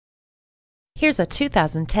Here's a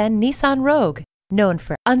 2010 Nissan Rogue. Known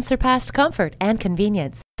for unsurpassed comfort and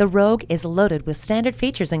convenience, the Rogue is loaded with standard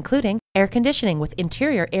features including air conditioning with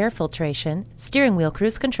interior air filtration, steering wheel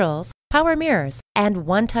cruise controls, power mirrors, and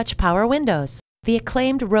one-touch power windows. The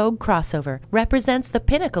acclaimed Rogue crossover represents the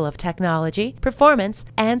pinnacle of technology, performance,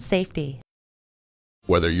 and safety.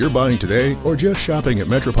 Whether you're buying today or just shopping at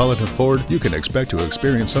Metropolitan Ford, you can expect to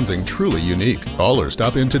experience something truly unique. Call or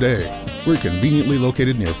stop in today. We're conveniently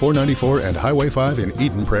located near 494 and Highway 5 in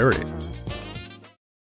Eden Prairie.